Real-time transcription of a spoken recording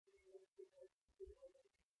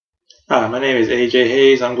Hi, my name is AJ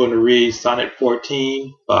Hayes. I'm going to read Sonnet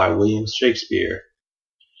 14 by William Shakespeare.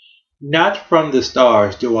 Not from the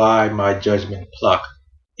stars do I my judgment pluck,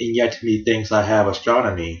 and yet methinks I have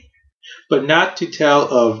astronomy, but not to tell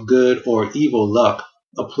of good or evil luck,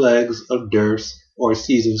 of plagues, of dearths, or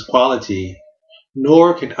seasons' quality.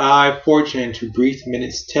 Nor can I fortune to brief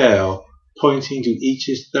minutes tell, pointing to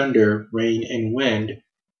each's thunder, rain, and wind,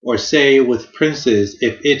 or say with princes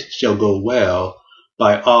if it shall go well,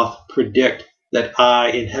 by aught predict that I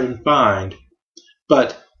in heaven find.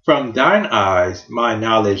 But from thine eyes my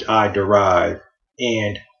knowledge I derive,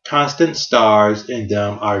 and constant stars in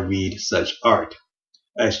them I read such art,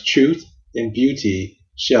 as truth and beauty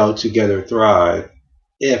shall together thrive,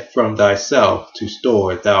 if from thyself to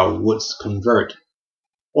store thou wouldst convert.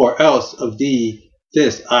 Or else of thee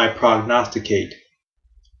this I prognosticate,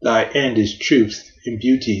 thy end is truth's and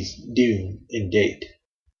beauty's doom and date.